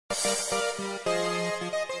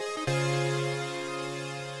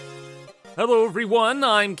Hello everyone,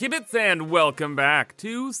 I'm Kibitz and welcome back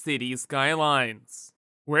to City Skylines,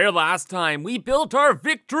 where last time we built our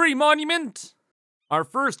victory monument, our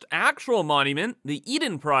first actual monument, the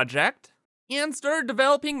Eden Project, and started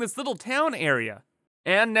developing this little town area.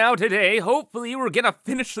 And now today, hopefully we're gonna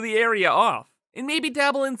finish the area off, and maybe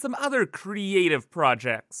dabble in some other creative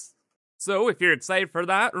projects. So if you're excited for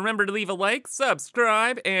that, remember to leave a like,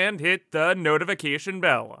 subscribe, and hit the notification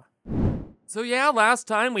bell. So yeah, last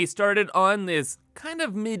time we started on this kind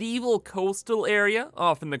of medieval coastal area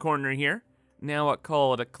off in the corner here, now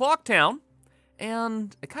called Clocktown,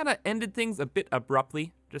 and I kind of ended things a bit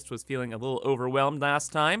abruptly, just was feeling a little overwhelmed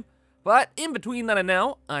last time, but in between that and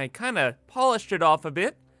now, I kind of polished it off a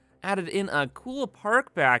bit, added in a cool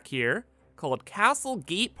park back here called Castle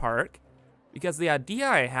Gate Park, because the idea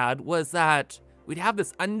I had was that we'd have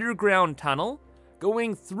this underground tunnel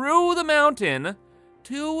going through the mountain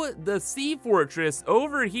to the sea fortress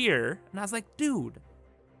over here, and I was like, dude,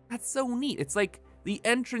 that's so neat. It's like the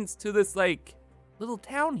entrance to this like little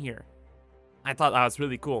town here. I thought that was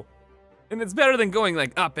really cool. And it's better than going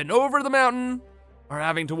like up and over the mountain or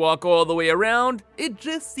having to walk all the way around. It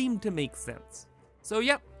just seemed to make sense. So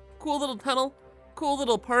yep, cool little tunnel, cool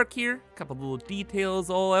little park here, a couple little details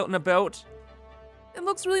all out and about. It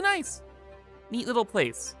looks really nice. Neat little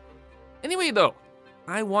place. Anyway though,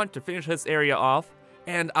 I want to finish this area off,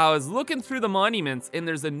 and I was looking through the monuments, and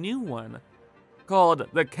there's a new one called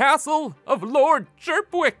the Castle of Lord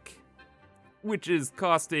Chirpwick, which is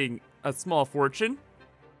costing a small fortune.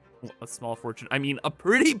 Well, a small fortune, I mean a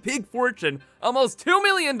pretty big fortune, almost $2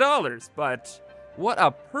 million, but what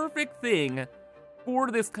a perfect thing for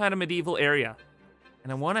this kind of medieval area.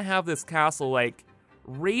 And I want to have this castle like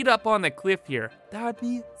right up on the cliff here. That would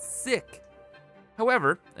be sick.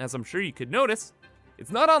 However, as I'm sure you could notice, it's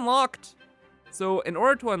not unlocked. So in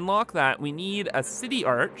order to unlock that, we need a city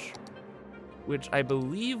arch, which I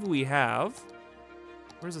believe we have.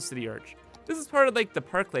 Where's the city arch? This is part of like the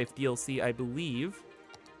Parklife DLC, I believe.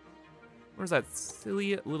 Where's that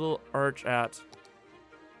silly little arch at?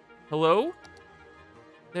 Hello?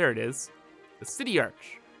 There it is, the city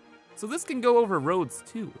arch. So this can go over roads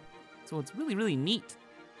too. So it's really, really neat.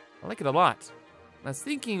 I like it a lot. I was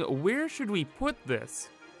thinking, where should we put this?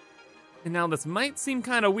 And now this might seem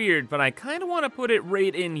kind of weird, but I kind of want to put it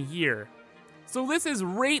right in here. So this is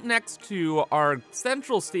right next to our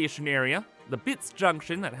central station area, the Bits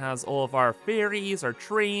Junction that has all of our ferries, our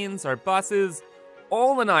trains, our buses,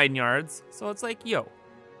 all the 9 yards. So it's like, yo,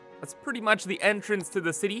 that's pretty much the entrance to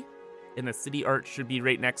the city, and the city arch should be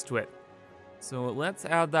right next to it. So let's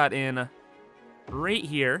add that in right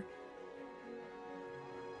here.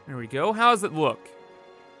 There we go. How does it look?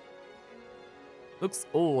 Looks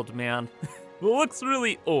old, man. Looks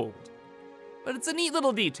really old. But it's a neat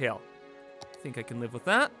little detail. I think I can live with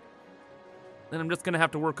that. Then I'm just gonna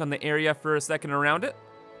have to work on the area for a second around it.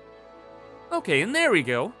 Okay, and there we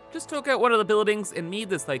go. Just took out one of the buildings and made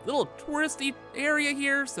this like little touristy area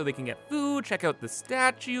here so they can get food, check out the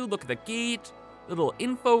statue, look at the gate, little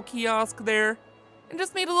info kiosk there, and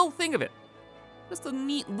just made a little thing of it. Just a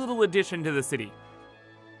neat little addition to the city.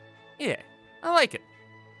 Yeah, I like it.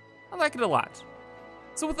 I like it a lot.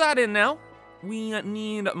 So with that in now, we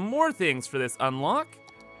need more things for this unlock.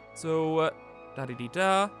 So,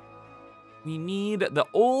 da-da-dee-da. We need the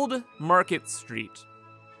old Market Street.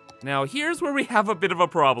 Now here's where we have a bit of a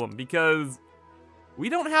problem, because we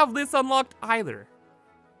don't have this unlocked either.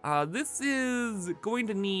 This is going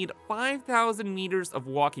to need 5,000 meters of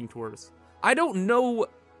walking tours. I don't know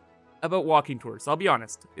about walking tours, I'll be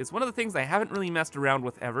honest. It's one of the things I haven't really messed around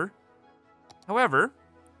with ever. However,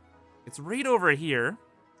 it's right over here.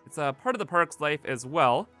 It's a part of the park's life as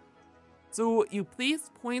well. So you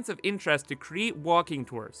place points of interest to create walking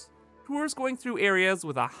tours. Tours going through areas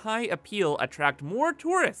with a high appeal attract more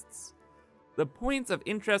tourists. The points of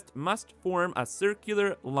interest must form a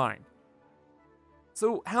circular line.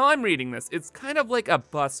 So how I'm reading this, it's kind of like a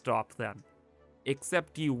bus stop then,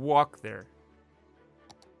 except you walk there.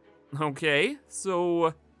 Okay,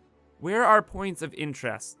 so where are points of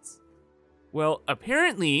interests? Well,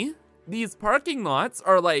 apparently, these parking lots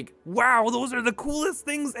are like, wow, those are the coolest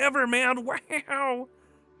things ever, man, wow!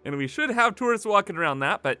 And we should have tourists walking around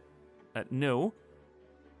that, but no.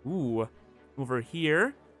 Ooh, over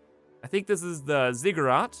here. I think this is the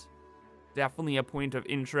ziggurat. Definitely a point of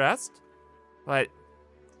interest. But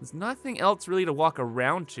there's nothing else really to walk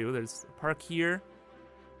around to. There's a park here.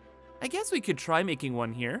 I guess we could try making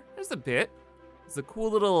one here. There's a bit. It's a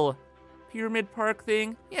cool little pyramid park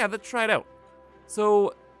thing. Yeah, let's try it out.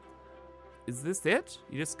 So, is this it?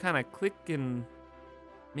 You just kind of click and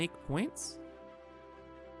make points?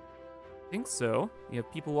 I think so. You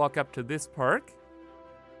have people walk up to this park.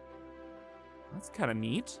 That's kind of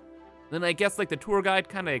neat. Then I guess like the tour guide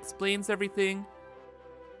kind of explains everything.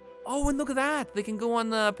 Oh, and look at that. They can go on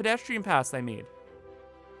the pedestrian pass I made.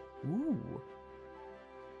 Ooh.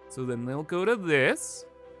 So then they'll go to this.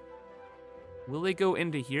 Will they go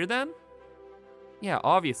into here then? Yeah,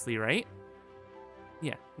 obviously, right?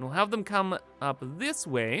 Yeah, and we'll have them come up this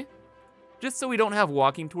way, just so we don't have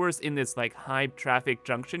walking tours in this like high traffic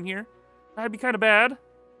junction here. That'd be kind of bad.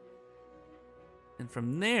 And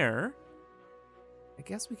from there, I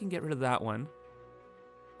guess we can get rid of that one.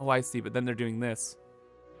 Oh, I see, but then they're doing this.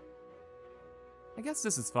 I guess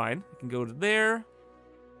this is fine. I can go to there,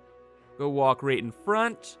 go walk right in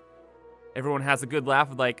front. Everyone has a good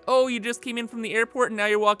laugh of like, oh, you just came in from the airport and now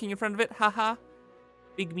you're walking in front of it, haha.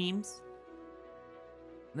 Big memes.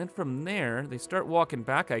 And then from there, they start walking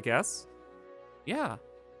back, I guess. Yeah.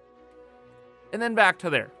 And then back to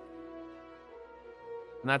there.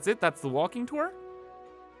 And that's it? That's the walking tour?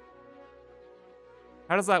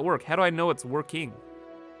 How does that work? How do I know it's working?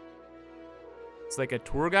 It's like a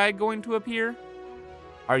tour guide going to appear?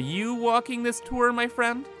 Are you walking this tour, my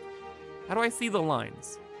friend? How do I see the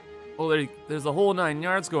lines? Oh, there's a whole 9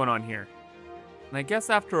 yards going on here. And I guess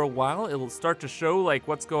after a while, it'll start to show like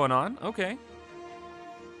what's going on. Okay.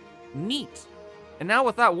 Neat. And now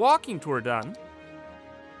with that walking tour done,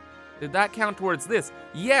 did that count towards this?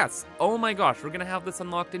 Yes. Oh my gosh, we're gonna have this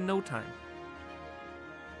unlocked in no time.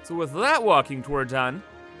 So with that walking tour done,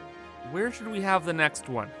 where should we have the next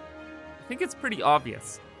one? I think it's pretty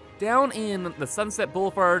obvious. Down in the Sunset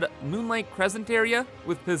Boulevard Moonlight Crescent area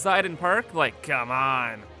with Poseidon Park, like come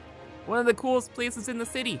on. One of the coolest places in the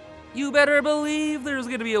city. You better believe there's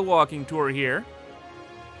gonna be a walking tour here.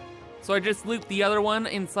 So I just looped the other one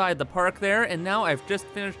inside the park there, and now I've just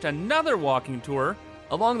finished another walking tour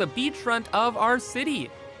along the beachfront of our city.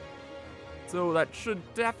 So that should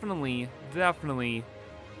definitely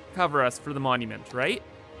cover us for the monument, right?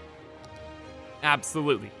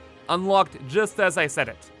 Absolutely. Unlocked just as I said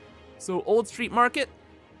it. So Old Street Market,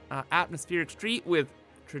 atmospheric street with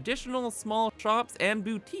traditional small shops and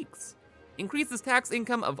boutiques. Increases tax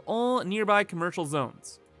income of all nearby commercial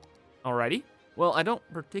zones. Alrighty. Well, I don't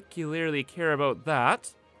particularly care about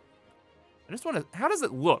that. I just want to, how does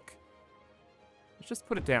it look? Let's just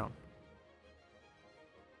put it down.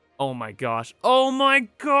 Oh my gosh. Oh my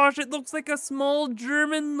gosh, it looks like a small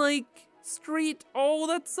German, like, street. Oh,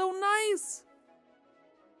 that's so nice.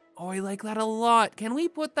 Oh, I like that a lot. Can we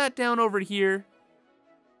put that down over here?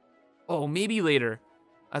 Oh, maybe later.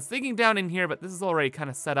 I was thinking down in here, but this is already kind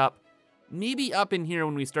of set up. Maybe up in here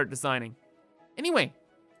when we start designing. Anyway,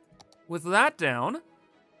 with that down,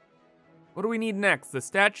 what do we need next? The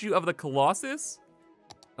statue of the Colossus?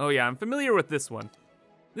 Oh yeah, I'm familiar with this one.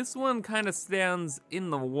 This one kind of stands in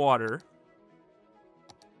the water.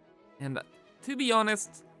 And to be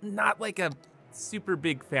honest, not like a super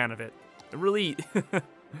big fan of it. It really,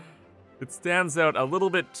 it stands out a little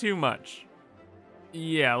bit too much.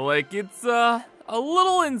 Yeah, like it's a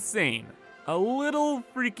little insane. A little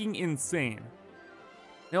freaking insane.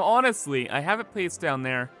 Now honestly, I have it placed down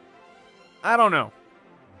there. I don't know.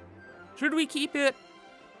 Should we keep it?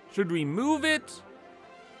 Should we move it?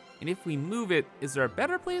 And if we move it, is there a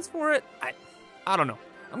better place for it? I don't know.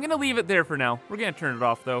 I'm gonna leave it there for now. We're gonna turn it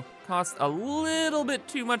off though. Costs a little bit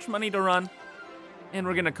too much money to run. And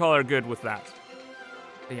we're gonna call her good with that.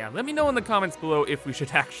 But yeah, let me know in the comments below if we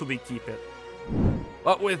should actually keep it.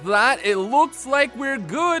 But with that, it looks like we're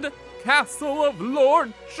good. Castle of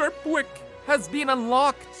Lord Chirpwick has been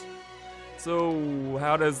unlocked. So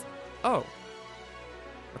how does, oh.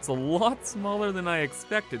 That's a lot smaller than I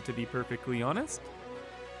expected, to be perfectly honest.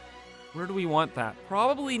 Where do we want that?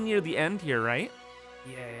 Probably near the end here, right?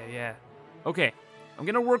 Yeah. Okay, I'm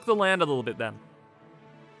gonna work the land a little bit then.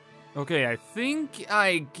 Okay, I think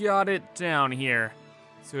I got it down here.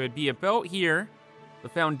 So it'd be about here. The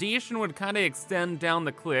foundation would kind of extend down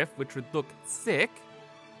the cliff, which would look sick.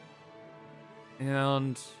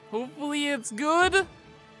 And hopefully it's good.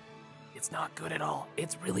 It's not good at all.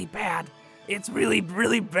 It's really bad. It's really,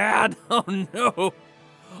 really bad. Oh no.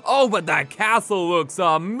 Oh, but that castle looks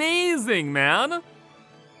amazing, man.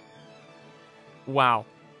 Wow.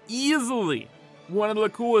 Easily one of the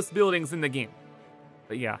coolest buildings in the game.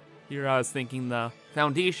 But yeah, here I was thinking the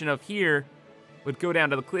foundation of here would go down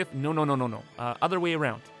to the cliff. No. Other way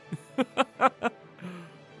around.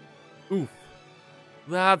 Oof.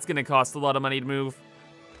 That's gonna cost a lot of money to move.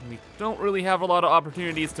 We don't really have a lot of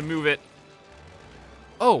opportunities to move it.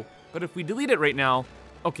 Oh, but if we delete it right now,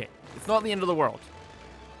 okay, it's not the end of the world.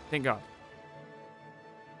 Thank God.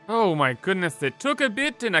 Oh my goodness, it took a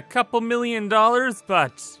bit and a couple $1 million, but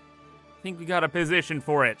I think we got a position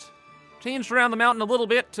for it. Changed around the mountain a little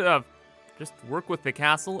bit to just work with the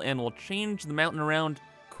castle, and we'll change the mountain around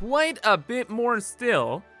quite a bit more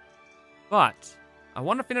still. But I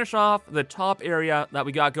want to finish off the top area that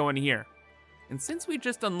we got going here. And since we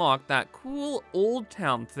just unlocked that cool old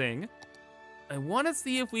town thing, I want to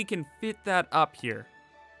see if we can fit that up here.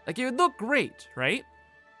 Like, it would look great, right?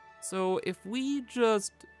 So if we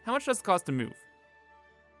just, how much does it cost to move?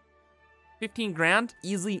 15 grand?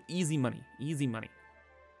 Easy money, easy money.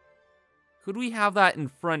 Could we have that in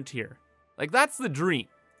front here? Like, that's the dream.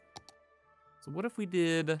 So what if we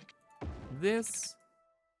did this,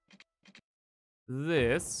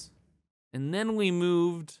 and then we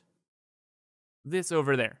moved this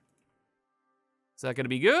over there? Is that gonna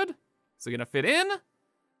be good? Is it gonna fit in?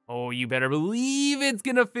 Oh, you better believe it's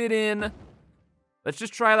gonna fit in. Let's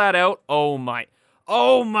just try that out. Oh my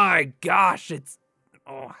gosh, it's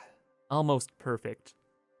almost perfect.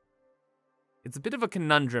 It's a bit of a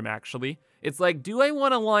conundrum, actually. It's like, do I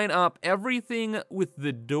want to line up everything with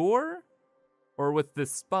the door or with the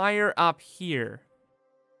spire up here?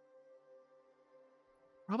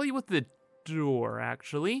 Probably with the door,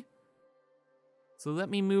 actually. So let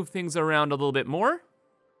me move things around a little bit more.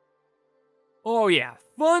 Oh yeah,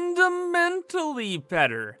 fundamentally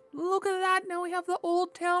better. Look at that, now we have the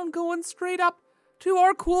old town going straight up to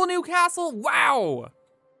our cool new castle. Wow!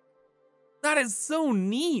 That is so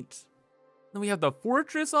neat. Then we have the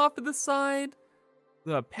fortress off to the side,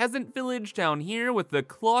 the peasant village down here with the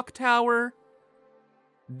clock tower.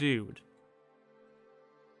 Dude,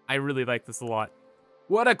 I really like this a lot.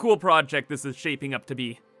 What a cool project this is shaping up to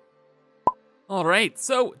be. All right,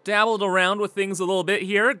 so dabbled around with things a little bit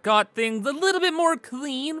here, got things a little bit more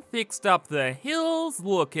clean, fixed up the hills,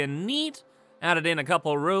 looking neat, added in a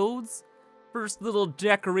couple roads. First little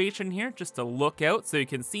decoration here, just to look out so you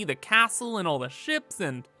can see the castle and all the ships,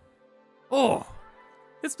 and oh,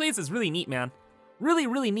 this place is really neat, man.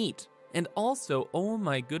 Really neat. And also, oh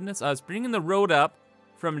my goodness, I was bringing the road up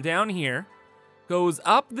from down here, goes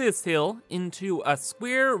up this hill into a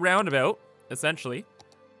square roundabout, essentially.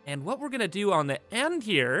 And what we're gonna do on the end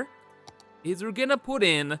here is we're gonna put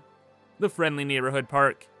in the friendly neighborhood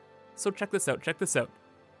park. So check this out, check this out.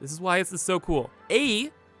 This is why this is so cool. A,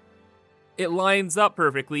 it lines up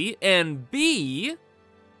perfectly, and B,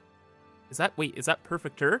 is that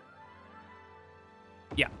perfecter?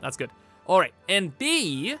 Yeah, that's good. All right, and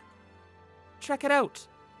B, check it out.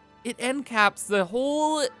 It end caps the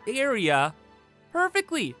whole area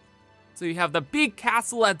perfectly. So you have the big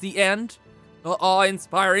castle at the end, the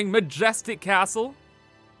awe-inspiring, majestic castle.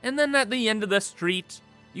 And then at the end of the street,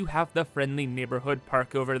 you have the friendly neighborhood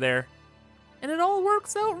park over there. And it all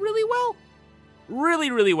works out really well.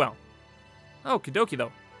 Really well. Okie dokie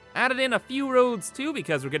though. Added in a few roads too,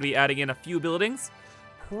 because we're gonna be adding in a few buildings.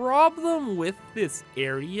 Problem with this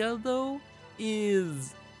area though,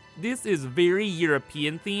 is this is very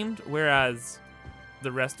European themed, whereas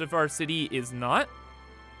the rest of our city is not.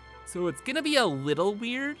 So it's gonna be a little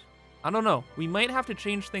weird. I don't know, we might have to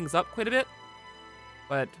change things up quite a bit,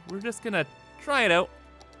 but we're just gonna try it out,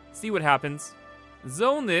 see what happens.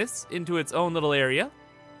 Zone this into its own little area.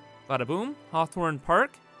 Bada boom, Hawthorne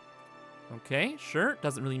Park. Okay, sure,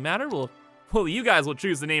 doesn't really matter. Well, you guys will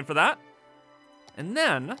choose the name for that. And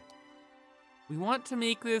then, we want to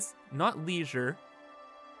make this not leisure,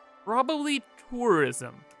 probably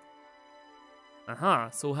tourism. So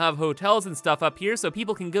we'll have hotels and stuff up here so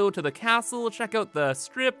people can go to the castle, check out the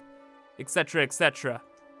strip, etc, etc.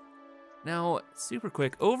 Now, super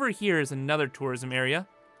quick, over here is another tourism area.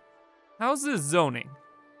 How's this zoning?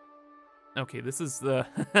 Okay, this is the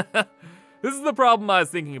this is the problem I was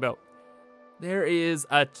thinking about. There is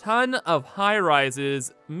a ton of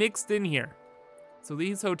high-rises mixed in here. So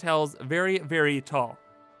these hotels, very tall.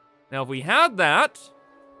 Now if we had that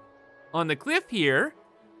on the cliff here,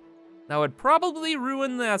 that would probably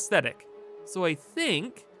ruin the aesthetic. So I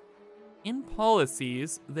think in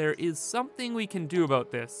policies, there is something we can do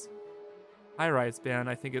about this. High-rise ban,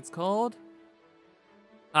 I think it's called.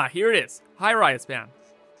 Here it is, high-rise ban.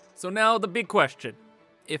 So now the big question.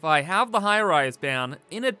 If I have the high-rise ban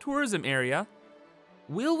in a tourism area,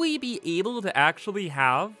 will we be able to actually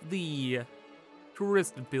have the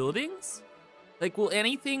tourist buildings? Like, will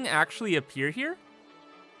anything actually appear here?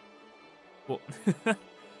 Well,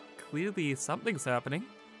 clearly something's happening.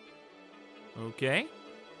 Okay.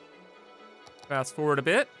 Fast forward a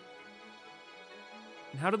bit.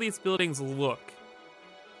 And how do these buildings look?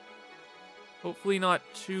 Hopefully not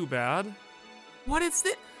too bad. What is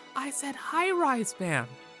this? I said high-rise ban.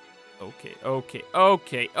 Okay.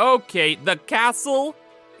 The castle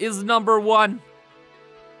is #1.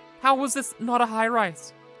 How was this not a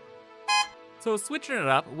high-rise? So switching it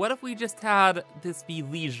up, what if we just had this be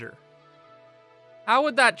leisure? How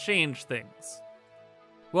would that change things?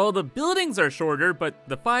 Well, the buildings are shorter, but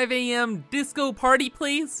the 5 a.m. disco party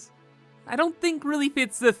place, I don't think really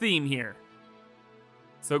fits the theme here.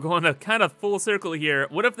 So going a kind of full circle here,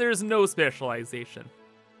 what if there's no specialization?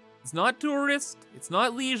 It's not tourist, it's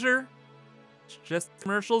not leisure, it's just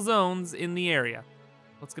commercial zones in the area.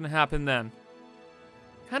 What's gonna happen then?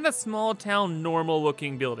 Kind of small town, normal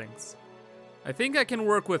looking buildings. I think I can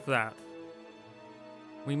work with that.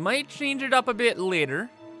 We might change it up a bit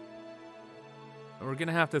later, but we're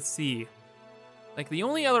gonna have to see. Like, the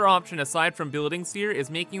only other option aside from buildings here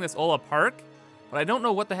is making this all a park, but I don't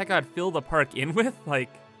know what the heck I'd fill the park in with.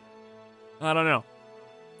 Like, I don't know.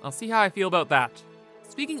 I'll see how I feel about that.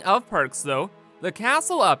 Speaking of parks though, the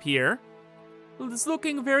castle up here is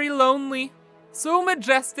looking very lonely. So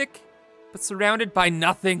majestic, but surrounded by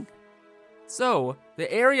nothing. So,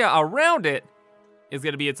 the area around it is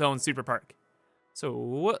gonna be its own super park.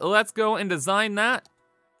 So let's go and design that.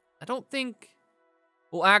 I don't think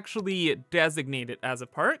we'll actually designate it as a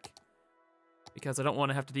park, because I don't want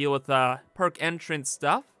to have to deal with park entrance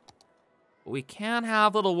stuff. But we can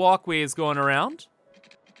have little walkways going around.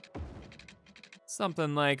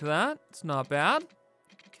 Something like that, it's not bad.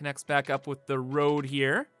 Connects back up with the road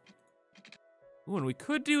here. Ooh, and we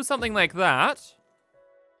could do something like that.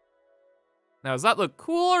 Now, does that look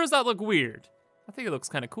cool or does that look weird? I think it looks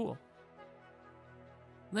kind of cool.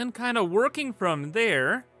 And then kind of working from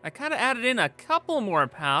there, I kind of added in a couple more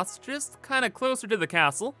paths, just kind of closer to the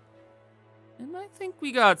castle. And I think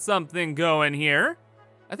we got something going here.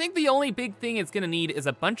 I think the only big thing it's gonna need is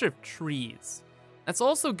a bunch of trees. That's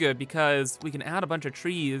also good because we can add a bunch of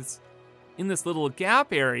trees in this little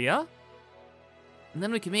gap area. And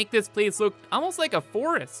then we can make this place look almost like a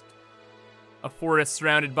forest. A forest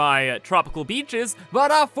surrounded by tropical beaches,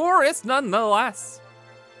 but a forest nonetheless.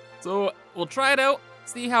 So we'll try it out,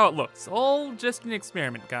 see how it looks. All just an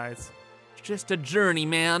experiment, guys. It's just a journey,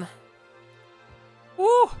 man.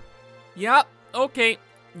 Woo! Yep, okay.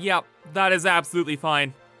 Yep, that is absolutely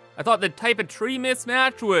fine. I thought the type of tree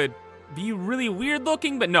mismatch would be really weird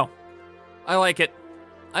looking, but no. I like it.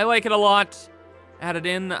 I like it a lot. Added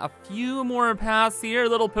in a few more paths here, a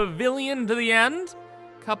little pavilion to the end.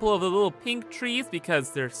 A couple of the little pink trees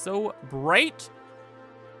because they're so bright.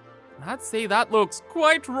 I'd say that looks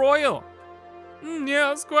quite royal.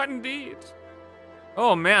 Yes, quite indeed.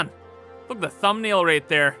 Oh man, look at the thumbnail right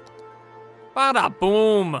there. Bada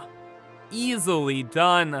boom. Easily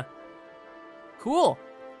done. Cool.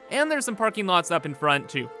 And there's some parking lots up in front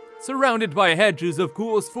too. Surrounded by hedges, of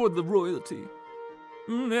course, for the royalty.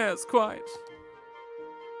 Yes, quite.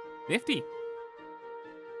 Nifty.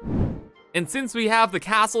 And since we have the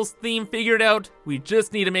castle's theme figured out, we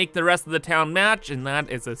just need to make the rest of the town match, and that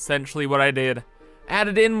is essentially what I did.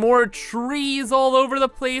 Added in more trees all over the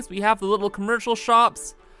place. We have the little commercial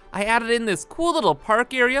shops. I added in this cool little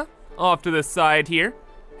park area off to the side here.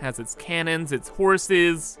 Has its cannons, its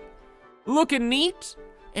horses. Looking neat.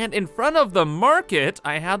 And in front of the market,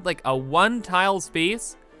 I had like a 1-tile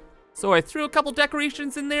space. So I threw a couple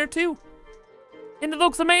decorations in there too. And it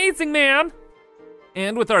looks amazing, man.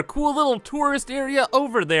 And with our cool little tourist area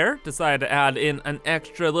over there, decided to add in an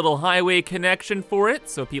extra little highway connection for it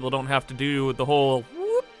so people don't have to do the whole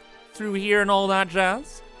whoop through here and all that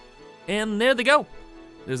jazz. And there they go.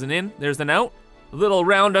 There's an in, there's an out, a little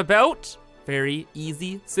roundabout. Very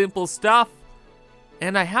easy, simple stuff.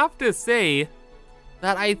 And I have to say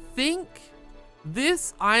that I think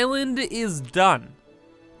this island is done.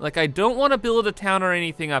 Like, I don't want to build a town or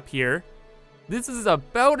anything up here. This is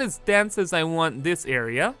about as dense as I want this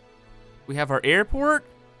area. We have our airport.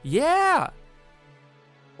 Yeah.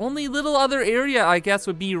 Only little other area, I guess,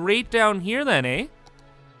 would be right down here then, eh?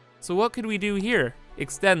 So what could we do here?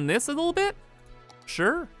 Extend this a little bit?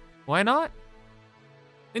 Sure, why not?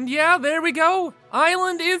 And yeah, there we go.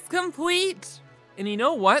 Island is complete. And you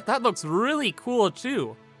know what? That looks really cool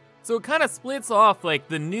too. So it kind of splits off like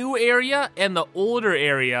the new area and the older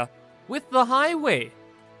area with the highway.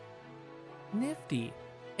 Nifty.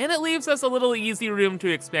 And it leaves us a little easy room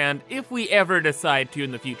to expand if we ever decide to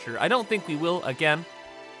in the future. I don't think we will again.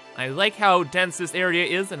 I like how dense this area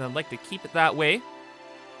is and I'd like to keep it that way.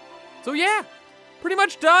 So yeah, pretty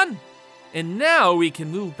much done. And now we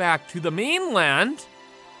can move back to the mainland.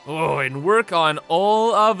 Oh, and work on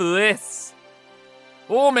all of this.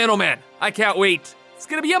 Oh man, I can't wait. It's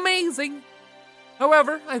gonna be amazing.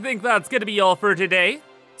 However, I think that's gonna be all for today.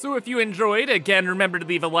 So if you enjoyed, again, remember to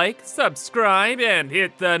leave a like, subscribe, and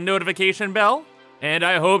hit the notification bell. And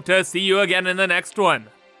I hope to see you again in the next one.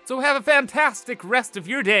 So have a fantastic rest of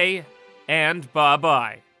your day, and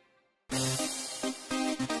bye-bye.